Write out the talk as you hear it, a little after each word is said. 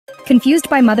Confused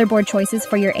by motherboard choices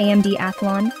for your AMD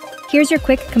Athlon? Here's your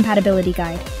quick compatibility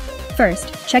guide.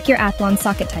 First, check your Athlon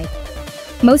socket type.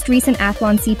 Most recent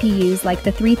Athlon CPUs like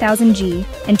the 3000G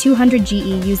and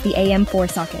 200GE use the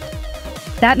AM4 socket.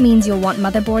 That means you'll want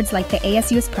motherboards like the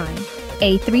ASUS Prime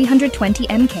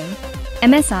A320MK,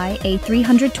 MSI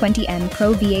A320M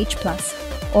Pro VH Plus,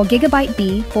 or Gigabyte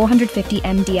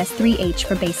B450M DS3H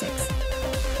for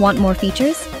basics. Want more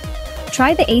features?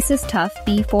 Try the Asus TUF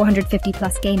B450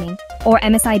 Plus Gaming or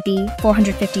MSI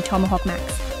B450 Tomahawk Max.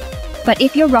 But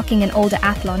if you're rocking an older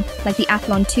Athlon, like the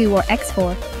Athlon 2 or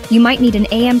X4, you might need an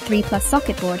AM3 Plus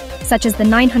socket board, such as the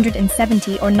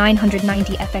 970 or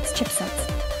 990 FX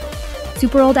chipsets.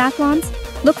 Super old Athlons?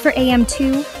 Look for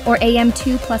AM2 or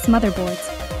AM2 Plus motherboards.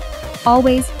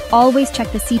 Always check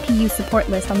the CPU support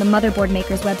list on the motherboard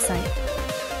maker's website.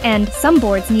 And some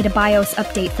boards need a BIOS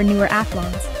update for newer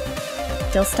Athlons.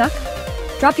 Still stuck?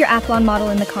 Drop your Athlon model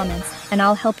in the comments, and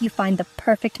I'll help you find the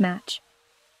perfect match.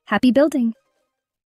 Happy building!